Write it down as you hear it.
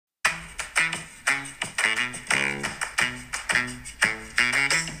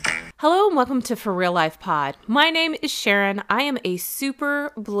Hello and welcome to For Real Life Pod. My name is Sharon. I am a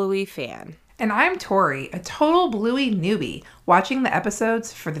super Bluey fan. And I'm Tori, a total Bluey newbie, watching the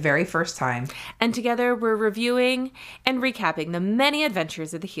episodes for the very first time. And together we're reviewing and recapping the many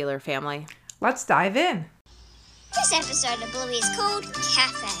adventures of the Heeler family. Let's dive in. This episode of Bluey is called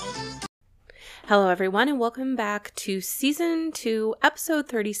Cafe. Hello everyone and welcome back to Season 2, Episode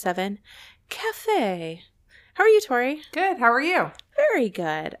 37, Cafe. How are you, Tori? Good, how are you? Very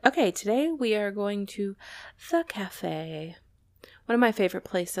good. Okay, today we are going to the cafe. One of my favorite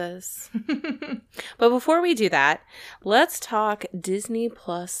places. But before we do that, let's talk Disney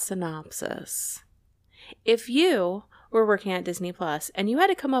Plus synopsis. If you were working at Disney Plus and you had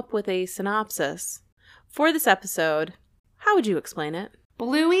to come up with a synopsis for this episode, how would you explain it?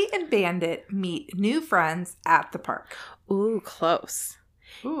 Bluey and Bandit meet new friends at the park. Ooh, close.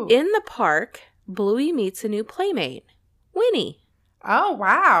 Ooh. In the park, Bluey meets a new playmate, Winnie. Oh,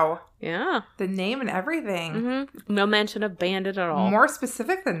 wow. Yeah. The name and everything. Mm-hmm. No mention of Bandit at all. More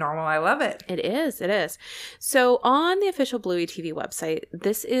specific than normal. I love it. It is. So on the official Bluey TV website,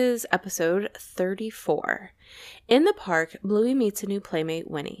 this is episode 34. In the park, Bluey meets a new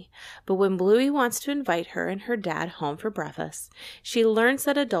playmate, Winnie. But when Bluey wants to invite her and her dad home for breakfast, she learns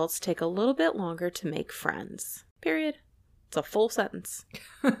that adults take a little bit longer to make friends. Period. It's a full sentence.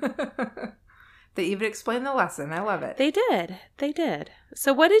 They even explained the lesson. I love it. They did.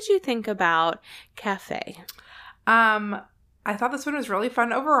 So what did you think about Cafe? I thought this one was really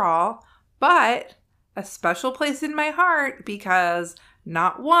fun overall, but a special place in my heart because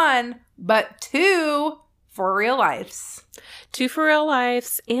not one, but two For Real Lives. Two For Real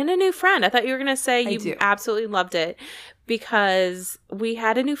Lives and a new friend. I thought you were going to say you absolutely loved it because we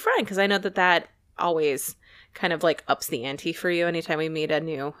had a new friend, because I know that always kind of like ups the ante for you anytime we meet a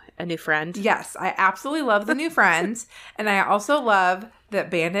new friend. Yes, I absolutely love the new friends. And I also love that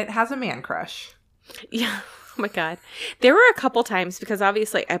Bandit has a man crush. Yeah. Oh my God. There were a couple times, because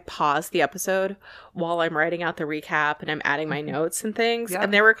obviously I paused the episode while I'm writing out the recap and I'm adding my notes and things. Yep.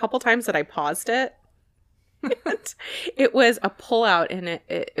 And there were a couple times that I paused it. It was a pullout in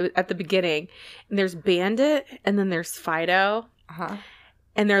it at the beginning. And there's Bandit and then there's Fido. Uh-huh.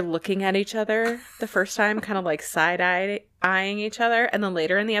 And they're looking at each other the first time, kind of like side-eyeing each other. And then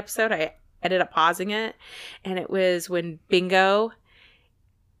later in the episode, I ended up pausing it. And it was when Bingo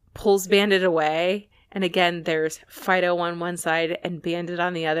pulls Bandit away. And again, there's Fido on one side and Bandit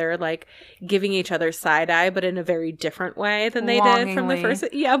on the other, like giving each other side-eye, but in a very different way than they did from the first.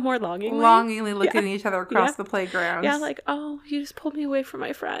 Yeah, more longingly. Longingly looking at each other across the playground. Yeah, like, oh, you just pulled me away from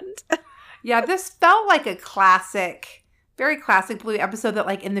my friend. Yeah, this felt like a classic... Very classic Bluey episode that,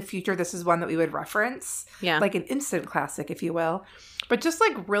 like, in the future, this is one that we would reference. Yeah. Like an instant classic, if you will. But just,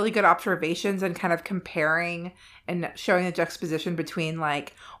 like, really good observations and kind of comparing and showing the juxtaposition between,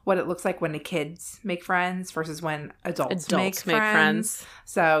 like, what it looks like when the kids make friends versus when adults make friends.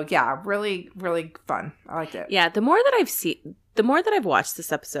 So, yeah, really, really fun. I liked it. Yeah, the more that I've watched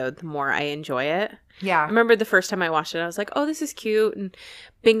this episode, the more I enjoy it. Yeah. I remember the first time I watched it, I was like, oh, this is cute. And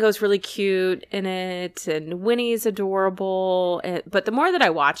Bingo's really cute in it. And Winnie's adorable. But the more that I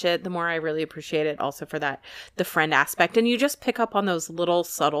watch it, the more I really appreciate it also for the friend aspect. And you just pick up on those little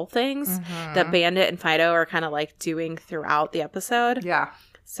subtle things that Bandit and Fido are kind of like doing throughout the episode. Yeah.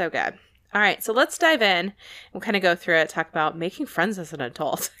 So good. All right, so let's dive in. We'll kind of go through it, talk about making friends as an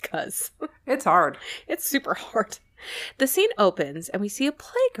adult, because it's hard. It's super hard. The scene opens and we see a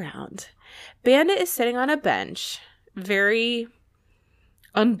playground. Bandit is sitting on a bench, very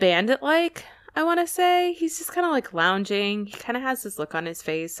un-Bandit-like, I want to say. He's just kind of like lounging. He kind of has this look on his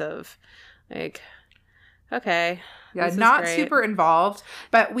face of like, okay. Yeah, not super involved,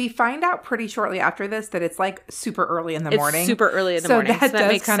 but we find out pretty shortly after this that it's like super early in the morning. Super early in the morning. So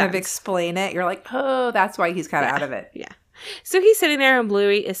that does kind of explain it. You're like, oh, that's why he's kind of out of it. Yeah. So he's sitting there and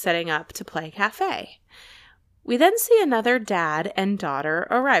Bluey is setting up to play Cafe. We then see another dad and daughter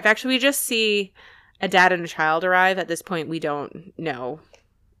arrive. Actually, we just see a dad and a child arrive. At this point, we don't know.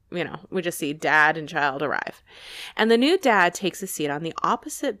 We just see dad and child arrive. And the new dad takes a seat on the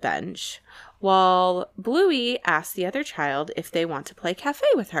opposite bench while Bluey asks the other child if they want to play Cafe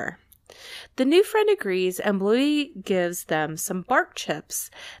with her. The new friend agrees and Bluey gives them some bark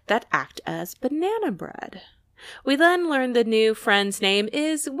chips that act as banana bread. We then learn the new friend's name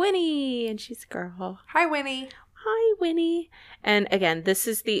is Winnie, and she's a girl. Hi, Winnie. Hi, Winnie. And again, this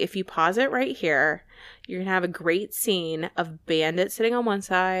is if you pause it right here, you're going to have a great scene of Bandit sitting on one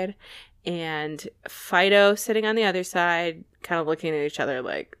side and Fido sitting on the other side, kind of looking at each other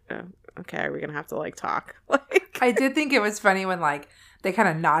like, oh, okay, are we going to have to like talk? I did think it was funny when like they kind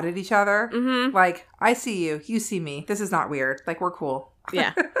of nodded each other. Mm-hmm. Like, I see you, you see me. This is not weird. Like, we're cool.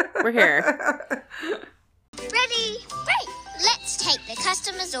 Yeah. We're here. Ready? Great. Let's take the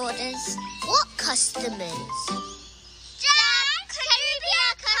customers' orders. What customers? Jack, can you be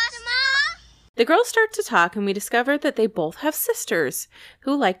our customer? The girls start to talk, and we discover that they both have sisters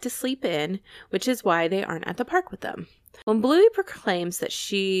who like to sleep in, which is why they aren't at the park with them. When Bluey proclaims that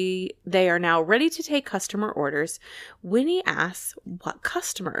they are now ready to take customer orders, Winnie asks, what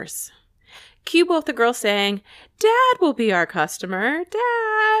customers? Cue both the girls saying, Dad will be our customer,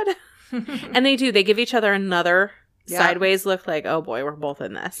 Dad. And they do. They give each other another sideways look like, oh boy, we're both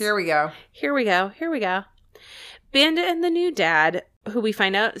in this. Here we go. Here we go. Here we go. Bandit and the new dad, who we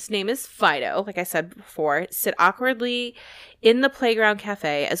find out his name is Fido, like I said before, sit awkwardly in the playground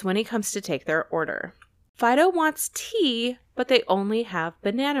cafe as Winnie comes to take their order. Fido wants tea, but they only have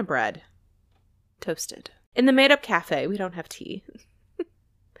banana bread. Toasted. In the made-up cafe, we don't have tea.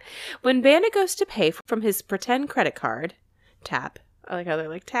 When Bandit goes to pay from his pretend credit card, tap. I like how they're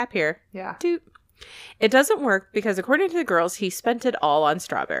like, tap here. Yeah. Doot. It doesn't work because according to the girls, he spent it all on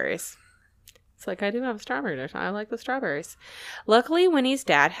strawberries. It's like, I do have a strawberry dish. I like the strawberries. Luckily, Winnie's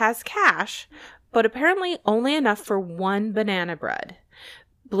dad has cash, but apparently only enough for one banana bread.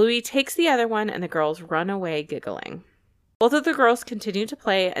 Bluey takes the other one and the girls run away giggling. Both of the girls continue to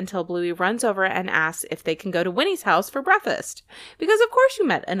play until Bluey runs over and asks if they can go to Winnie's house for breakfast. Because of course you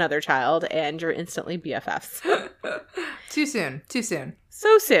met another child and you're instantly BFFs. Too soon. Too soon.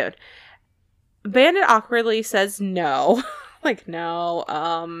 So soon. Bandit awkwardly says no. Like, no,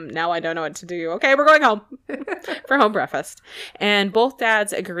 now I don't know what to do. Okay, we're going home for home breakfast. And both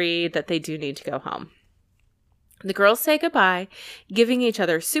dads agree that they do need to go home. The girls say goodbye, giving each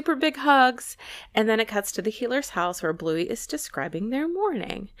other super big hugs, and then it cuts to the healer's house where Bluey is describing their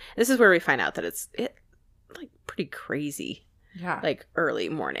morning. This is where we find out that it's like pretty crazy. Yeah. Like early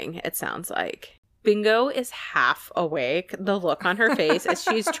morning, it sounds like. Bingo is half awake. The look on her face as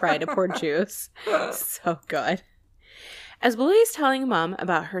she's trying to pour juice. So good. As Bluey is telling Mom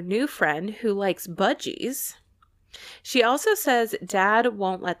about her new friend who likes budgies, she also says Dad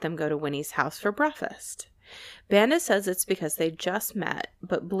won't let them go to Winnie's house for breakfast. Bandit says it's because they just met,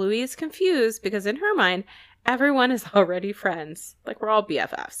 but Bluey is confused because in her mind, everyone is already friends. Like, we're all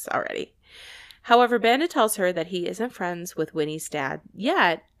BFFs already. However, Bandit tells her that he isn't friends with Winnie's dad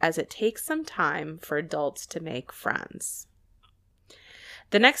yet, as it takes some time for adults to make friends.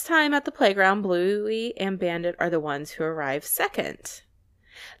 The next time at the playground, Bluey and Bandit are the ones who arrive second.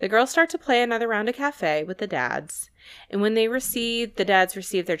 The girls start to play another round of cafe with the dads, and when the dads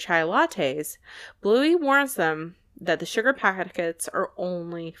receive their chai lattes, Bluey warns them that the sugar packets are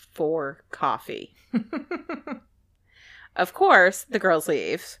only for coffee. Of course, the girls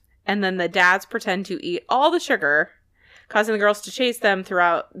leave, and then the dads pretend to eat all the sugar, causing the girls to chase them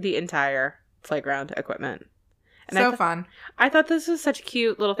throughout the entire playground equipment. And so fun. I thought this was such a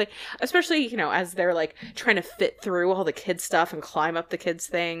cute little thing, especially, as they're like trying to fit through all the kids' stuff and climb up the kids'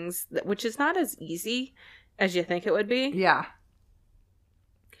 things, which is not as easy as you think it would be. Yeah.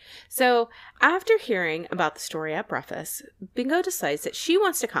 So after hearing about the story at breakfast, Bingo decides that she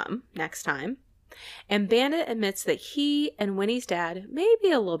wants to come next time, and Bandit admits that he and Winnie's dad may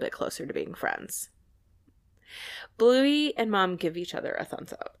be a little bit closer to being friends. Bluey and Mom give each other a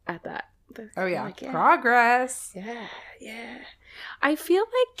thumbs up at that. Oh, yeah. Like, yeah. Progress. Yeah. I feel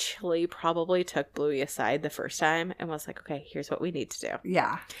like Chili probably took Bluey aside the first time and was like, okay, here's what we need to do.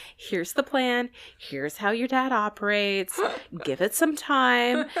 Yeah. Here's the plan. Here's how your dad operates. Give it some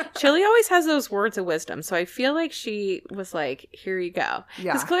time. Chili always has those words of wisdom. So I feel like she was like, here you go.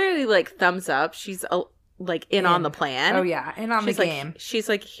 Yeah. Because clearly, like, thumbs up. She's in on the plan. Oh, yeah. In on the game. She's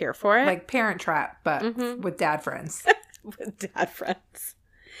like, here for it. Like Parent Trap, but with dad friends. With dad friends.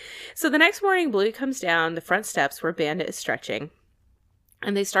 So the next morning, Bluey comes down the front steps where Bandit is stretching,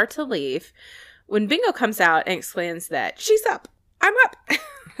 and they start to leave when Bingo comes out and explains that she's up. I'm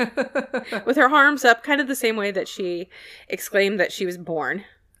up. With her arms up, kind of the same way that she exclaimed that she was born.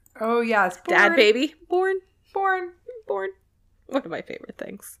 Oh, yes. Born. Dad, baby. Born. Born. One of my favorite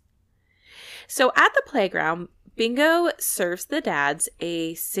things. So at the playground, Bingo serves the dads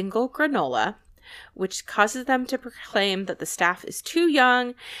a single granola, which causes them to proclaim that the staff is too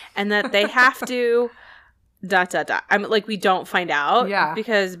young and that they have to ... I'm like, we don't find out. Yeah.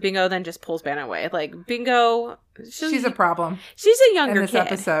 Because Bingo then just pulls Bandit away. Like, Bingo... She's a problem. She's a younger kid. In this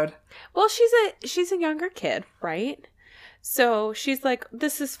episode. Well, she's a younger kid, right? So she's like,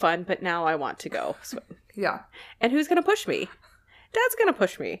 this is fun, but now I want to go swim. Yeah. And who's going to push me? Dad's going to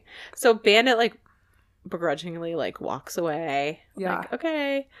push me. So Bandit, like, begrudgingly, like, walks away. Yeah. Like,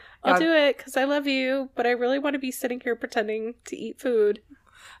 okay, I'll do it because I love you, but I really want to be sitting here pretending to eat food.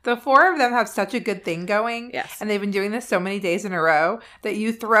 The four of them have such a good thing going. Yes. And they've been doing this so many days in a row that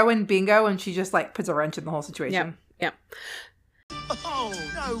you throw in Bingo and she just like puts a wrench in the whole situation. Yep. Oh,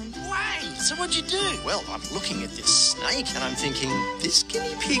 no way! So what'd you do? Well, I'm looking at this snake and I'm thinking, this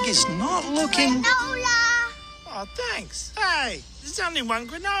guinea pig is not looking... Granola! Oh, thanks. Hey, there's only one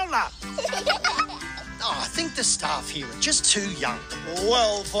granola. Oh, I think the staff here are just too young.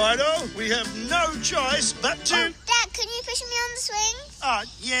 Well, Fido, we have no choice but to... Dad, can you push me on the swings?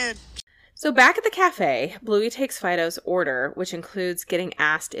 Yeah. So back at the cafe, Bluey takes Fido's order, which includes getting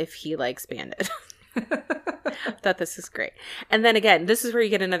asked if he likes Bandit. I thought this is great. And then again, this is where you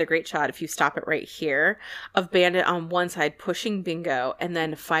get another great shot, if you stop it right here, of Bandit on one side pushing Bingo and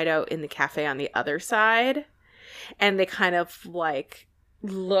then Fido in the cafe on the other side. And they kind of like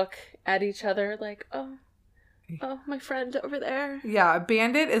look at each other like, oh, my friend over there. Yeah,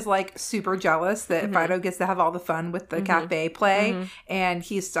 Bandit is like super jealous that Fido gets to have all the fun with the cafe play, and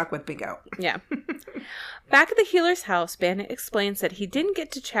he's stuck with Bingo. Yeah. Back at the healer's house, Bandit explains that he didn't get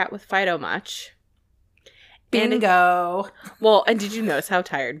to chat with Fido much. Bingo. And did you notice how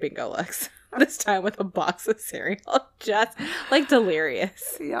tired Bingo looks? This time with a box of cereal. Just like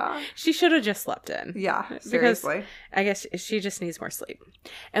delirious. Yeah. She should have just slept in. Yeah, seriously. Because I guess she just needs more sleep.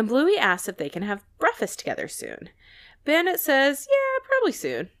 And Bluey asks if they can have breakfast together soon. Bandit says, yeah, probably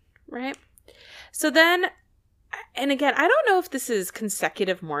soon. Right? So then, and again, I don't know if this is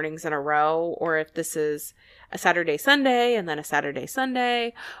consecutive mornings in a row or if this is a Saturday, Sunday, and then a Saturday,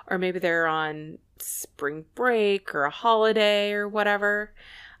 Sunday, or maybe they're on spring break or a holiday or whatever.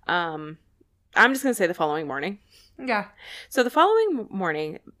 I'm just going to say the following morning. Yeah. So the following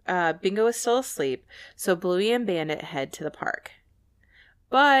morning, Bingo is still asleep, so Bluey and Bandit head to the park.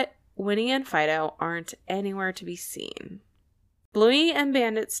 But Winnie and Fido aren't anywhere to be seen. Bluey and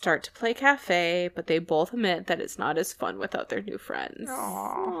Bandit start to play cafe, but they both admit that it's not as fun without their new friends.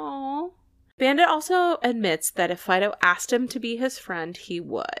 Aww. Bandit also admits that if Fido asked him to be his friend, he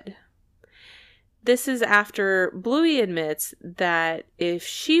would. This is after Bluey admits that if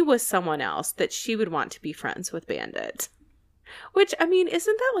she was someone else, that she would want to be friends with Bandit. Which, I mean,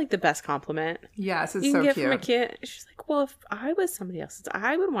 isn't that like the best compliment? Yes, it's you can so get cute. from a kid? She's like, well, if I was somebody else's,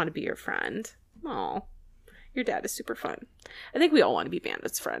 I would want to be your friend. Oh, your dad is super fun. I think we all want to be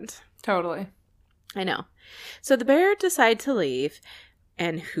Bandit's friend. Totally. I know. So the bear decide to leave,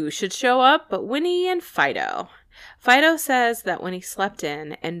 and who should show up but Winnie and Fido. Fido says that when he slept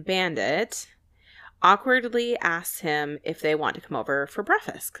in, and Bandit awkwardly asks him if they want to come over for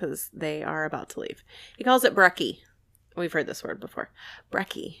breakfast because they are about to leave. He calls it brekkie. We've heard this word before.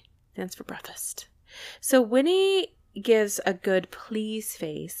 Brekkie stands for breakfast. So Winnie gives a good please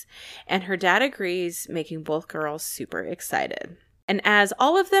face, and her dad agrees, making both girls super excited. And as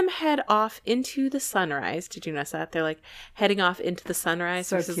all of them head off into the sunrise, did you notice that? They're like heading off into the sunrise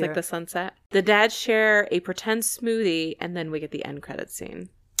So versus cute. like the sunset. The dads share a pretend smoothie, and then we get the end credits scene.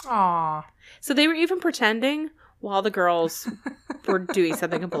 Aw. So they were even pretending while the girls were doing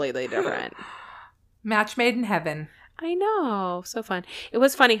something completely different. Match made in heaven. I know. So fun. It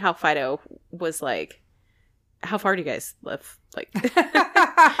was funny how Fido was like, how far do you guys live? Like, is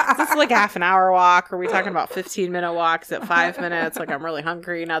this like half an hour walk? Are we talking about 15-minute walks at 5 minutes? Like, I'm really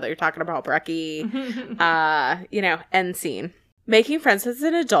hungry now that you're talking about brekkie. End scene. Making friends as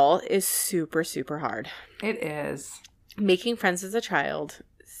an adult is super, super hard. It is. Making friends as a child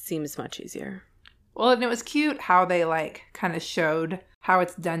seems much easier. Well, and it was cute how they like kind of showed how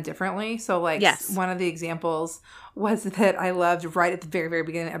it's done differently. So like Yes. one of the examples was that I loved right at the very, very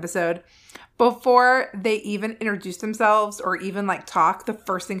beginning of the episode. Before they even introduce themselves or even like talk, the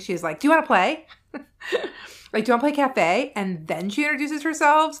first thing she's like, do you want to play? Like, do you want to play cafe? And then she introduces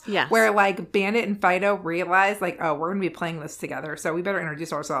herself. Yes. Where like Bandit and Fido realize like, oh, we're going to be playing this together. So we better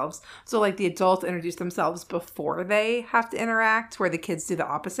introduce ourselves. So like the adults introduce themselves before they have to interact, where the kids do the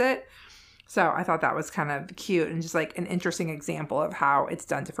opposite. So I thought that was kind of cute and just like an interesting example of how it's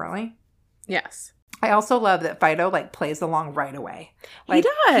done differently. Yes. I also love that Fido like plays along right away. Like,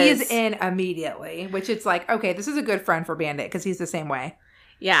 He does. He's in immediately, which it's like, okay, this is a good friend for Bandit because he's the same way.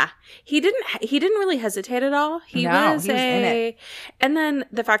 Yeah. He didn't really hesitate at all. He was in it. And then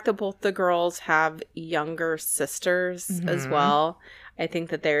the fact that both the girls have younger sisters as well. I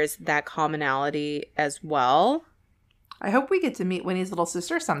think that there's that commonality as well. I hope we get to meet Winnie's little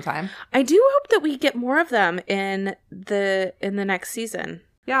sister sometime. I do hope that we get more of them in the next season.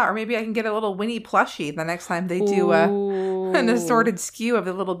 Yeah, or maybe I can get a little Winnie plushie the next time they do an assorted skew of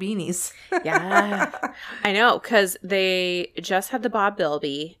the little beanies. Yeah. I know, because they just had the Bob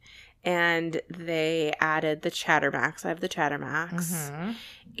Bilby, and they added the Chattermax. I have the Chattermax. Mm-hmm.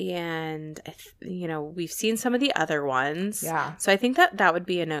 And, we've seen some of the other ones. Yeah. So I think that would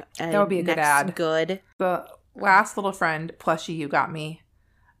be that would be a good ad. Good. The last little friend plushie you got me,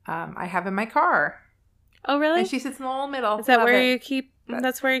 I have in my car. Oh, really? And she sits in the little middle. Is that Love where it. you keep?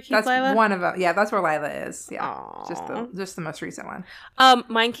 That's where you keep That's Lila? one of them. Yeah, that's where Lila is. Yeah. Aw. Just the most recent one.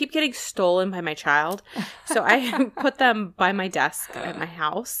 Mine keep getting stolen by my child. So I put them by my desk at my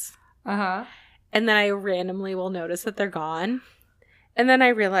house. Uh-huh. And then I randomly will notice that they're gone. And then I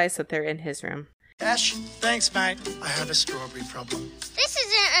realize that they're in his room. Ash, thanks, mate. I have a strawberry problem. This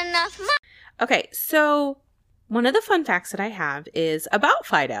isn't enough money. Okay, so one of the fun facts that I have is about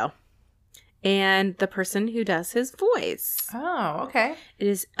Fido and the person who does his voice. Oh, okay. It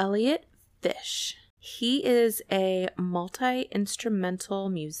is Elliot Fish. He is a multi-instrumental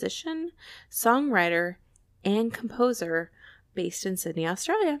musician, songwriter, and composer based in Sydney,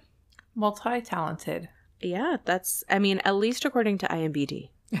 Australia. Multi-talented. Yeah, at least according to IMDb.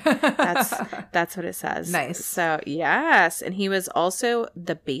 That's what it says. Nice. So, yes. And he was also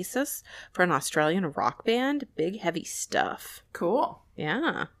the bassist for an Australian rock band, Big Heavy Stuff. Cool.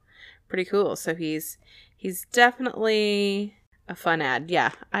 Yeah. Pretty cool. So he's definitely a fun ad.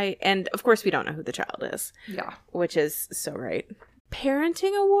 Yeah. And of course we don't know who the child is. Yeah. Which is so right.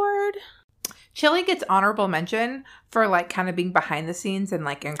 Parenting award. Chili gets honorable mention for like kind of being behind the scenes and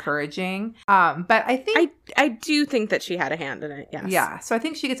like encouraging. But I think I do think that she had a hand in it. Yes. Yeah. So I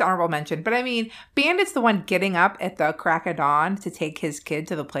think she gets honorable mention. But I mean, Bandit's the one getting up at the crack of dawn to take his kid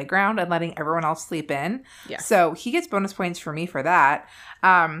to the playground and letting everyone else sleep in. Yeah. So he gets bonus points for me for that.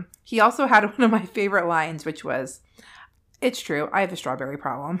 He also had one of my favorite lines, which was, "It's true, I have a strawberry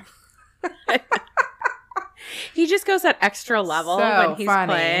problem." He just goes that extra level when he's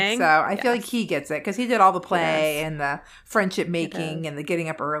playing. So I feel like he gets it because he did all the play and the friendship making and the getting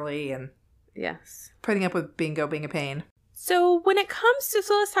up early and putting up with Bingo being a pain. So when it comes to,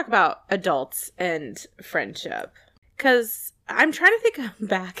 let's talk about adults and friendship. Because I'm trying to think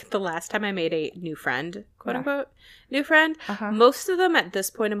back the last time I made a new friend, quote unquote, new friend. Uh-huh. Most of them at this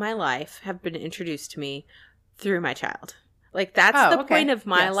point in my life have been introduced to me through my child. Like, that's the point of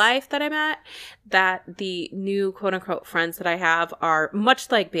my life that I'm at, that the new quote-unquote friends that I have are much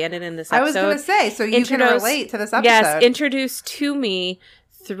like Bandit in this episode. I was going to say, so you can relate to this episode. Yes, introduced to me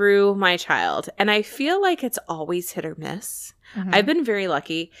through my child. And I feel like it's always hit or miss. Mm-hmm. I've been very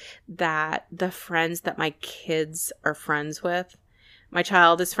lucky that the friends that my kids are friends with, my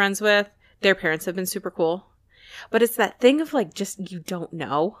child is friends with, their parents have been super cool. But it's that thing of like, just, you don't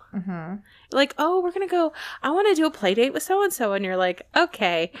know. Mm-hmm. Like, oh, we're going to go, I want to do a play date with so-and-so. And you're like,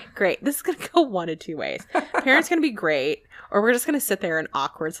 okay, great. This is going to go one of two ways. Parents going to be great. Or we're just going to sit there in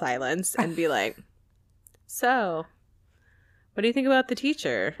awkward silence and be like, so, what do you think about the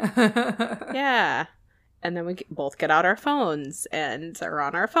teacher? Yeah. And then we both get out our phones and are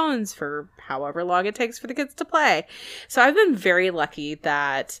on our phones for however long it takes for the kids to play. So I've been very lucky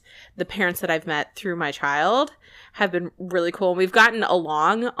that the parents that I've met through my child have been really cool. And we've gotten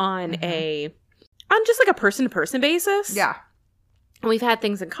along on on just like a person-to-person basis. Yeah. And we've had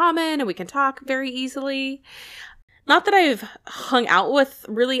things in common and we can talk very easily. Not that I've hung out with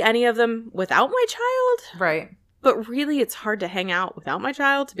really any of them without my child. Right. But really, it's hard to hang out without my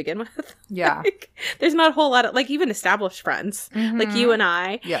child to begin with. Yeah. Like, there's not a whole lot of, like, even established friends, like you and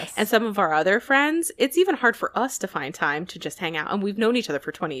I, and some of our other friends. It's even hard for us to find time to just hang out. And we've known each other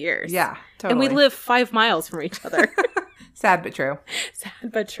for 20 years. Yeah, totally. And we live 5 miles from each other. Sad but true.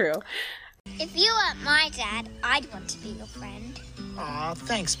 Sad but true. If you weren't my dad, I'd want to be your friend. Aw,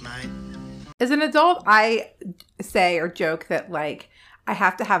 thanks, mate. As an adult, I say or joke that, like, I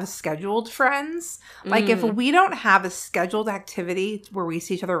have to have scheduled friends. Like, if we don't have a scheduled activity where we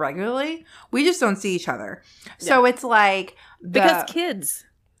see each other regularly, we just don't see each other. So it's like... Because kids.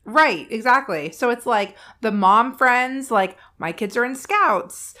 Right, exactly. So it's like the mom friends, like, my kids are in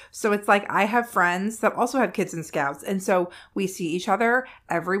Scouts. So it's like I have friends that also have kids in Scouts. And so we see each other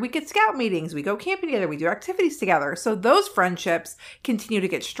every week at Scout meetings. We go camping together. We do activities together. So those friendships continue to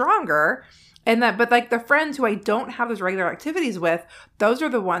get stronger. But like the friends who I don't have those regular activities with, those are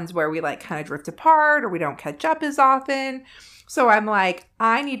the ones where we like kind of drift apart or we don't catch up as often. So I'm like,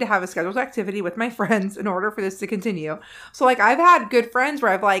 I need to have a scheduled activity with my friends in order for this to continue. So like I've had good friends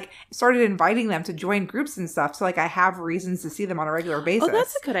where I've like started inviting them to join groups and stuff. So like I have reasons to see them on a regular basis. Oh,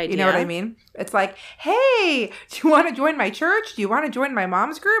 that's a good idea. You know what I mean? It's like, hey, do you want to join my church? Do you want to join my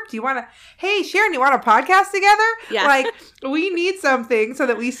mom's group? Do you want to, hey, Sharon, you want a podcast together? Yeah. Like we need something so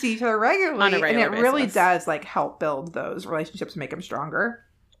that we see each other regularly. On a regular and it really basis. does like help build those relationships and make them stronger.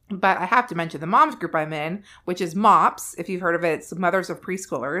 But I have to mention the moms group I'm in, which is MOPS. If you've heard of it, it's Mothers of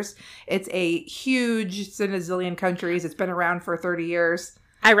Preschoolers. It's it's in a zillion countries. It's been around for 30 years.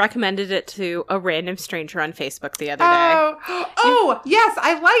 I recommended it to a random stranger on Facebook the other day. Oh, yes.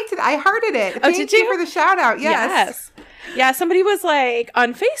 I liked it. I hearted it. Thank did you you? for the shout out. Yes. Yeah, somebody was like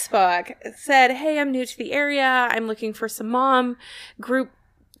on Facebook, said, hey, I'm new to the area. I'm looking for some mom group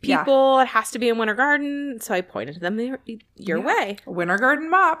people. It has to be in Winter Garden. So I pointed them your way. Winter Garden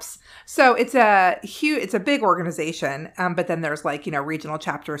Mops. So it's a big organization. But then there's like, regional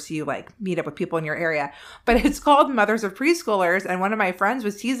chapters. So you like meet up with people in your area, but it's called Mothers of Preschoolers. And one of my friends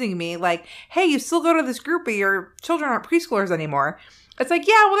was teasing me like, hey, you still go to this group, but your children aren't preschoolers anymore. It's like,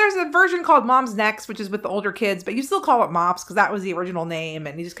 yeah, well, there's a version called Moms Next, which is with the older kids, but you still call it MOPS because that was the original name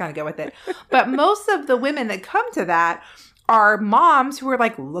and you just kind of go with it. But most of the women that come to that are moms who are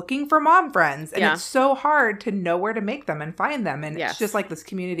like looking for mom friends. And it's so hard to know where to make them and find them. And it's just like this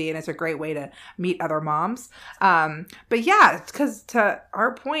community and it's a great way to meet other moms. But yeah, because to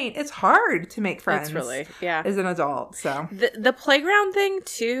our point, it's hard to make friends. It's really, as an adult. So the playground thing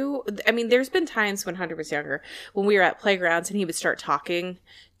too. I mean, there's been times when Hunter was younger when we were at playgrounds and he would start talking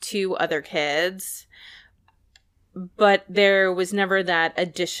to other kids. But there was never that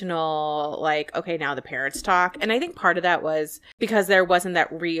additional, like, okay, now the parents talk. And I think part of that was because there wasn't that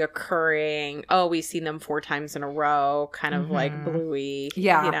reoccurring, oh, we've seen them 4 times in a row, kind of like Bluey.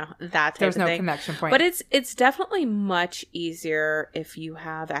 Yeah. That type There's of thing. no connection point. But it's definitely much easier if you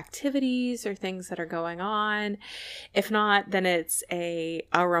have activities or things that are going on. If not, then it's a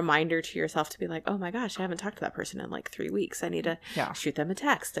reminder to yourself to be like, oh my gosh, I haven't talked to that person in like 3 weeks. I need to shoot them a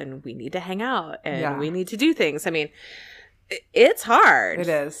text and we need to hang out and we need to do things. I mean, it's hard. It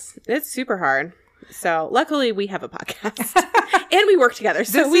is. It's super hard. So luckily we have a podcast and we work together.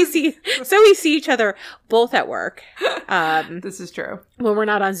 So we see each other both at work. This is true. When we're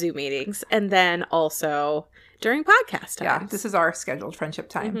not on Zoom meetings. And then also during podcast times. Yeah, this is our scheduled friendship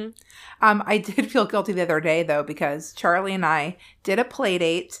time. I did feel guilty the other day though, because Charlie and I did a play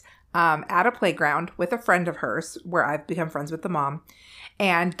date at a playground with a friend of hers where I've become friends with the mom.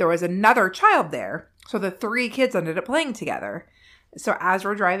 And there was another child there. So the 3 kids ended up playing together. So as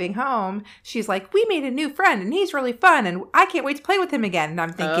we're driving home, she's like, we made a new friend and he's really fun and I can't wait to play with him again. And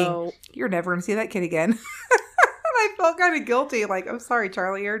I'm thinking, you're never going to see that kid again. And I felt kind of guilty. Like, I'm sorry,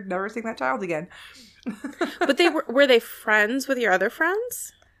 Charlie, you're never seeing that child again. But were they friends with your other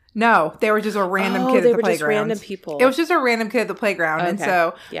friends? No, they were just a random kid at the playground. Just random people. It was just a random kid at the playground. Okay. And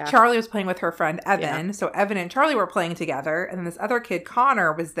so Charlie was playing with her friend Evan. Yeah. So Evan and Charlie were playing together. And then this other kid,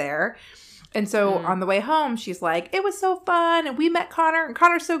 Connor, was there. And so on the way home, she's like, it was so fun. And we met Connor. And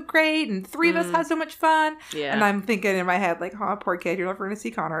Connor's so great. And 3 of us had so much fun. Yeah. And I'm thinking in my head, like, oh, poor kid. You're never going to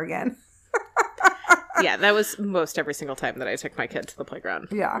see Connor again. Yeah, that was most every single time that I took my kid to the playground.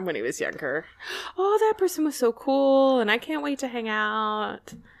 Yeah. When he was younger. Oh, that person was so cool. And I can't wait to hang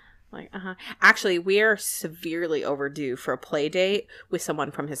out. Like, Actually, we are severely overdue for a play date with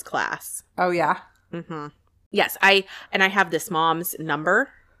someone from his class. Oh, yeah? Mm-hmm. Yes, I have this mom's number.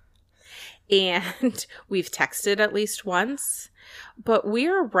 And we've texted at least once. But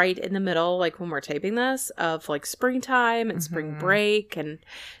we're right in the middle, like when we're taping this, of like springtime and spring break. And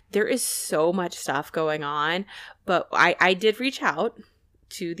there is so much stuff going on. But I did reach out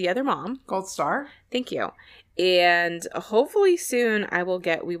to the other mom. Gold star. Thank you. And hopefully soon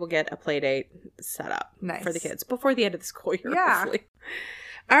we will get a play date set up for the kids before the end of the school year. Yeah. Hopefully.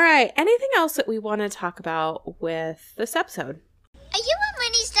 All right. Anything else that we want to talk about with this episode? Are you and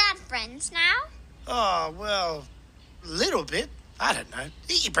Winnie's dad friends now? Oh, well, a little bit. I don't know.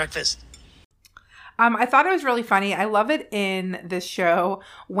 Eat your breakfast. I thought it was really funny. I love it in this show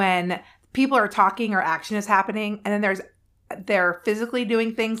when people are talking or action is happening and then they're physically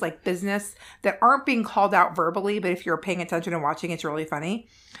doing things like business that aren't being called out verbally, but if you're paying attention and watching, it's really funny.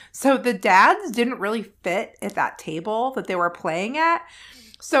 So the dads didn't really fit at that table that they were playing at.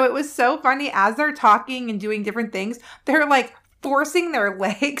 So it was so funny as they're talking and doing different things, they're like forcing their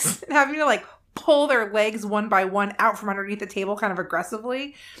legs and having to like pull their legs one by one out from underneath the table kind of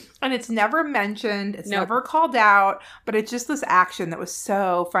aggressively. And it's never mentioned. It's never called out, but it's just this action that was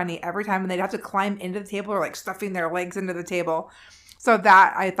so funny every time. And they'd have to climb into the table or like stuffing their legs into the table. So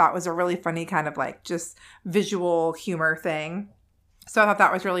that I thought was a really funny kind of like just visual humor thing. So I thought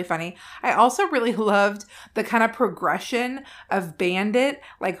that was really funny. I also really loved the kind of progression of Bandit,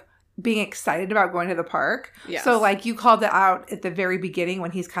 like being excited about going to the park. Yes. So like you called it out at the very beginning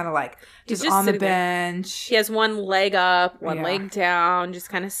when he's kind of like just on the sitting there. bench. He has one leg up, one Yeah. leg down, just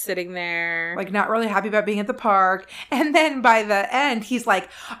kind of sitting there. Like not really happy about being at the park. And then by the end, he's like,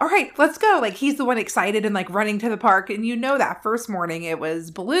 all right, let's go. Like he's the one excited and like running to the park. And you know that first morning it was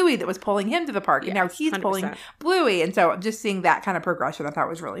Bluey that was pulling him to the park. And now Yes, he's 100%. pulling Bluey. And so just seeing that kind of progression I thought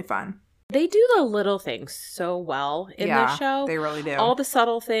was really fun. They do the little things so well in the show. They really do. All the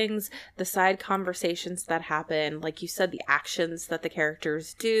subtle things, the side conversations that happen, like you said, the actions that the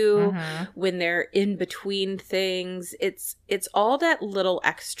characters do Mhm. when they're in between things. It's all that little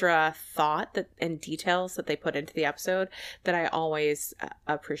extra thought that and details that they put into the episode that I always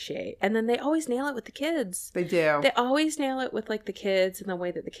appreciate. And then they always nail it with the kids. They do. They always nail it with like the kids and the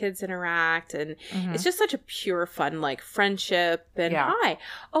way that the kids interact, and Mhm. it's just such a pure fun like friendship. And Yeah.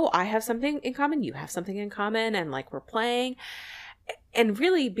 I have something in common, you have something in common, and like we're playing. And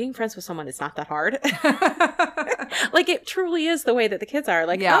really being friends with someone is not that hard. Like it truly is the way that the kids are.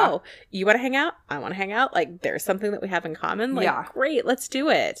 Like, Yeah. oh, you want to hang out? I want to hang out. Like there's something that we have in common. Like, Yeah. great, let's do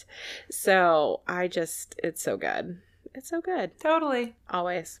it. So it's so good. It's so good. Totally.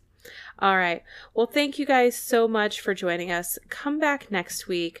 Always. All right. Well, thank you guys so much for joining us. Come back next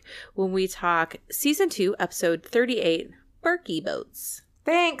week when we talk season 2, episode 38, Berkey Boats.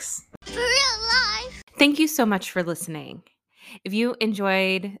 Thanks. For real life. Thank you so much for listening. If you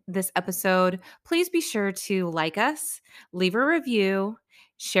enjoyed this episode, please be sure to like us, leave a review,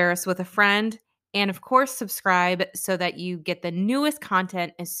 share us with a friend, and of course, subscribe so that you get the newest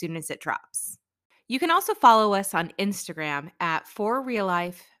content as soon as it drops. You can also follow us on Instagram at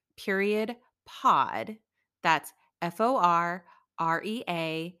forreallife_pod. That's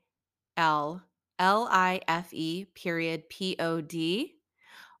FORREALLIFE_POD.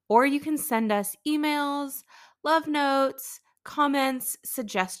 Or you can send us emails, love notes, comments,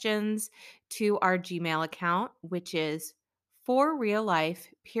 suggestions to our Gmail account, which is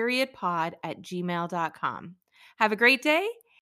forreallife_pod@gmail.com. Have a great day